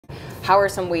how are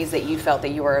some ways that you felt that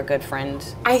you were a good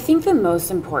friend? I think the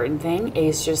most important thing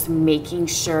is just making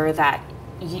sure that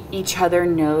each other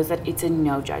knows that it's a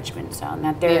no judgment zone,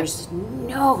 that there's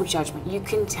no judgment. You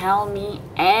can tell me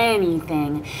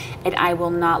anything and I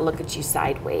will not look at you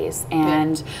sideways,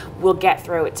 and we'll get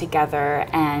through it together,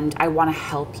 and I want to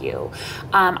help you.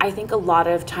 I think a lot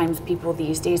of times people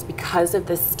these days, because of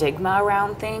the stigma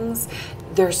around things,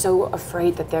 they're so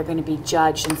afraid that they're going to be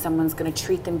judged and someone's going to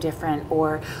treat them different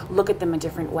or look at them a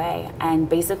different way. And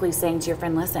basically saying to your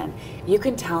friend, listen, you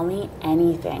can tell me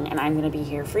anything and I'm going to be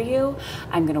here for you.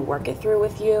 I'm going to work it through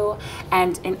with you.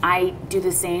 And I do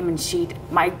the same. And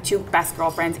my two best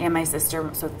girlfriends and my sister,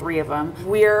 so 3 of them,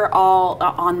 we're all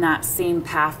on that same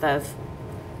path of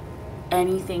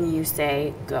anything you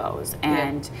say goes.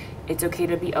 And it's okay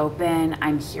to be open.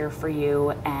 I'm here for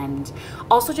you. And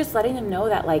also just letting them know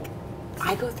that, like,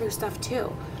 I go through stuff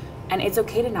too, and it's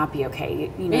okay to not be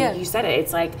okay. You know, you said it.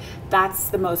 It's like, that's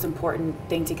the most important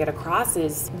thing to get across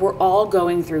is we're all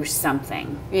going through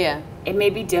something. Yeah. It may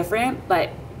be different,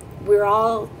 but we're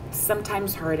all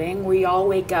sometimes hurting. We all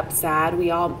wake up sad.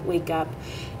 We all wake up,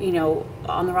 you know,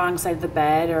 on the wrong side of the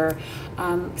bed, or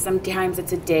sometimes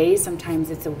it's a day,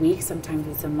 sometimes it's a week, sometimes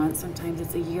it's a month, sometimes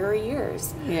it's a year or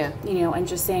years. Yeah. You know, and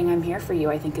just saying I'm here for you,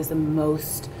 I think, is the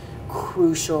most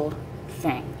crucial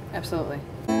thing. Absolutely.